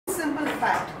simple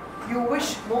fact you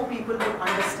wish more people would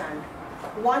understand.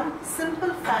 One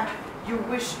simple fact you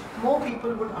wish more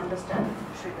people would understand,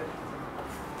 Sridhar.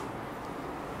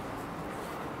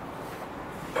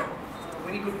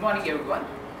 Very good morning, everyone.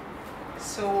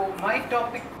 So my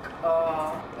topic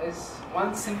is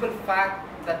one simple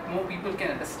fact that more people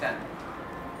can understand.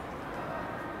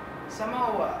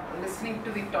 Somehow listening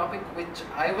to the topic which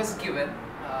I was given,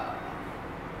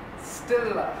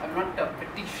 still I'm not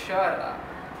pretty sure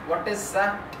what is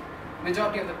that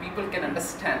majority of the people can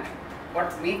understand, what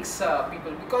makes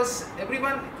people, because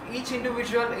everyone, each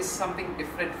individual is something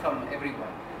different from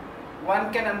everyone.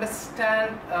 One can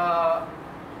understand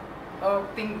a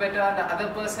thing better, and the other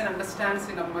person understands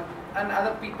and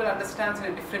other people understands in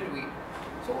a different way.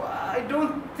 So I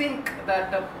don't think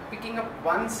that picking up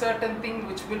one certain thing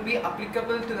which will be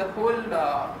applicable to the whole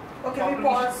Okay, we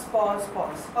pause.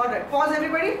 Alright, pause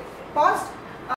everybody. Pause.